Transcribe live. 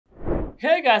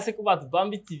Hey guys, welcome back to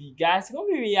Bambi TV. Guys, we're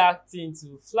gonna be reacting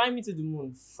to Fly Me to the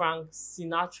Moon, Frank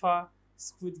Sinatra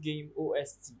Squid Game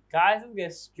OST. Guys, let's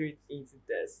get straight into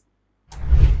this.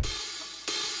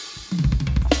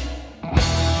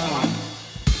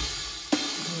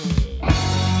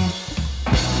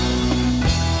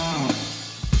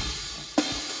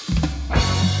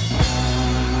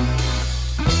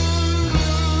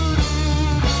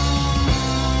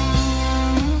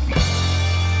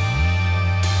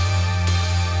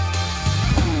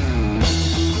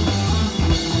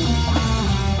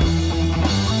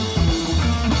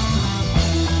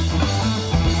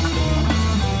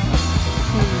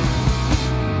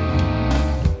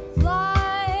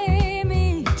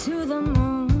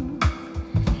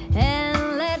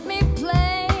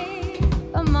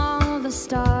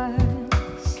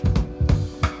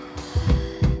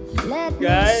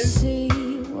 Guys, see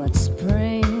what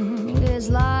spring is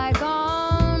like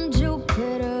on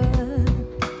Jupiter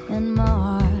and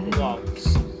Mars. wow.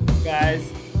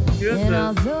 Guys, this In is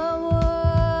other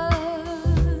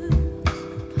words,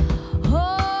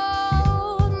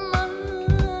 hold my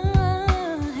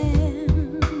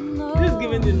hand. this is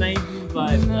giving the 90s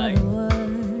vibe, like.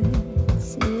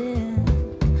 Words, yeah.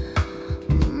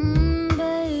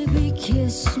 Baby,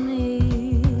 kiss me.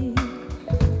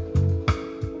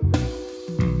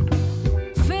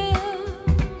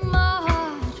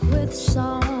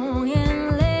 Song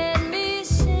and let me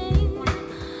sing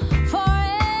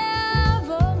forevermore.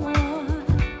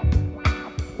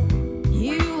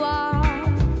 You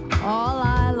are all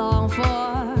I long for,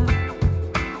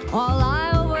 all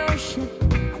I worship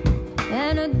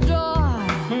and adore.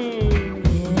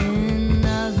 In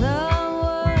other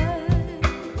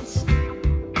words,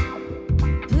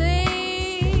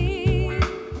 please,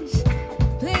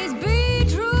 please be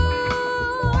true.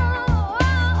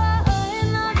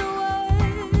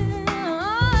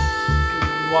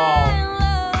 Wow.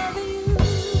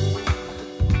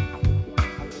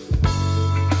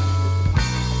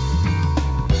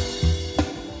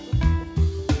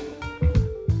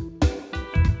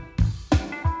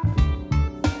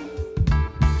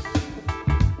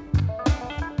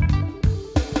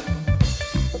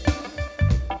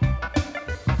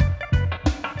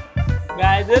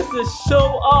 Guys, this is show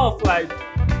off, like.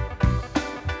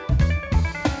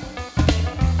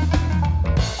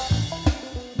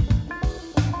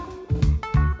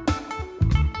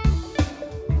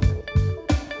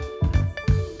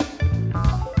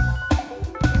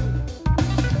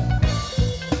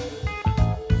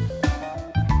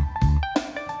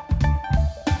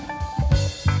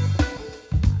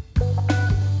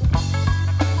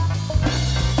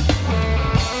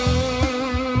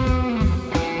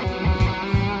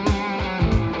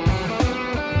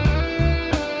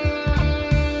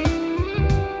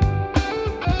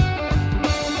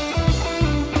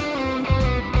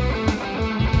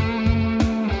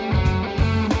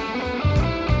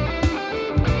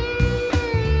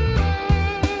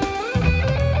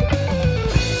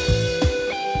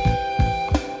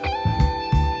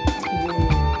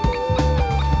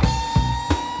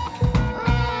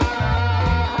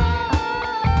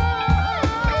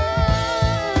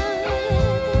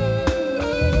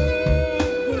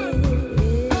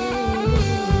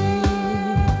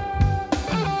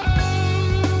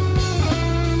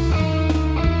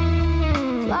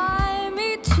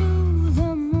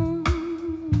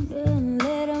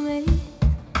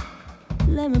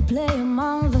 Let me play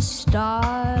among the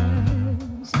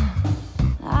stars.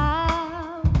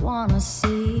 I wanna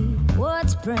see what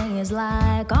spring is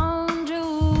like on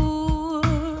Jupiter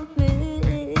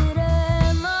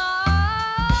and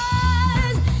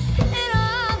Mars. In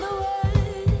other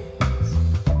words,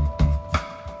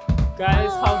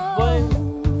 Guys, have fun.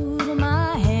 hold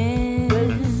my hand.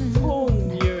 There's tone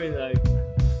here, like.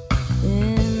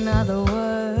 In other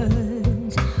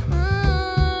words,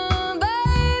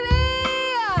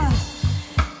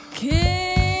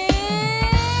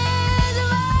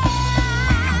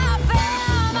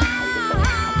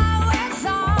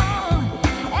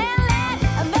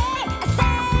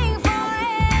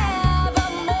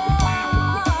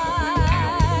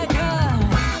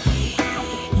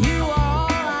 you are all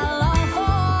I long for.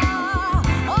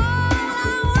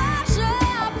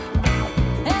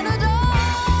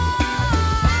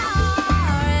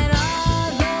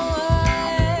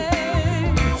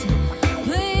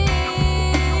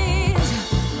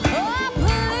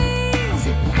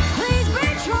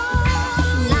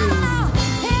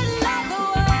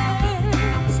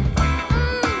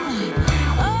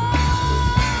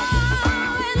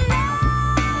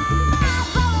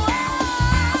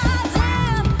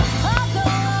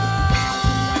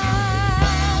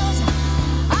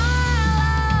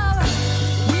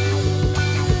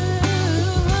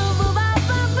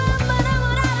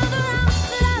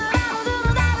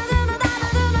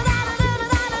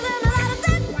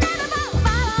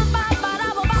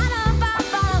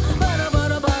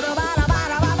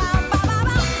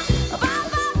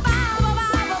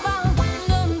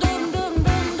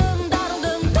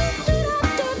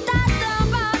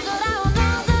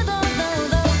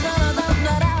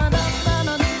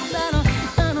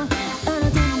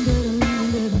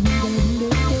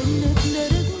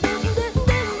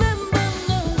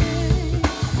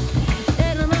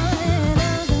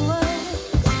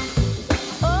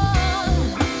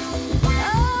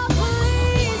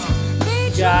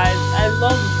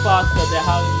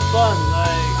 fun.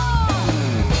 Like,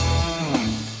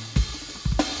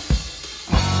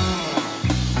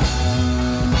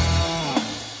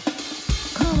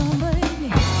 Come on,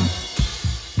 baby.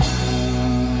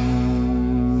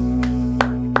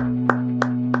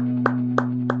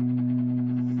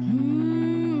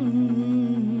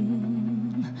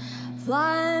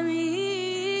 Fly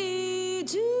me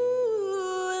to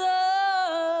the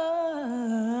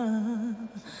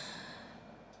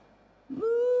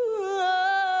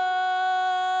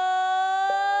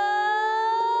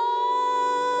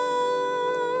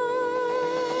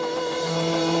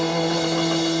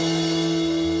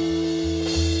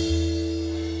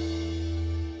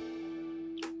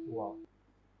wow.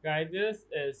 Guys, this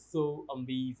is so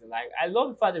amazing. Like, I love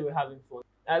the fact that we're having fun.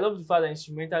 I love the fact that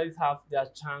instrumentalists have their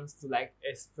chance to like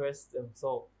express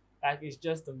themselves. Like, it's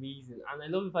just amazing. And I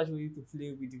love the fact we're able to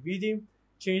play with the rhythm,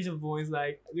 change the voice,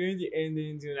 like during the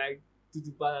endings, you know, like do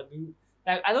the ballad.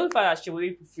 Like, I love the fact that she was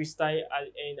able to freestyle at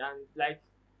the end and like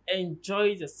enjoy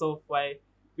yourself while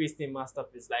creating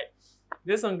masterpiece. Like,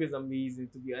 this song is amazing,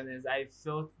 to be honest. I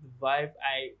felt the vibe.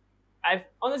 I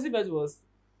honestly felt it was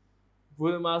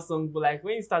Bruno song, but like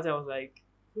when it started, I was like,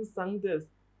 who sang this?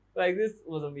 Like, this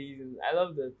was amazing. I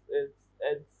loved it. It's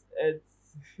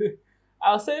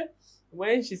I'll say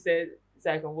when she said it's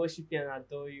like I can worship you and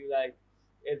adore you, like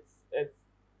it's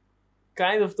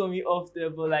kind of turned me off there,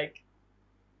 but like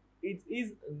it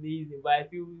is amazing. But I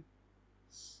feel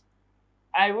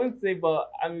I won't say,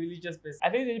 but I'm a religious person. I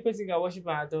think the only person I can worship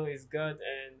and adore is God,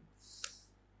 and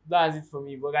that's it for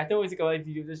me. But I think we'll take about the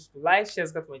video. Just like, share,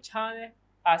 subscribe to my channel.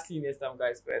 I'll see you next time,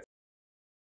 guys. Bye.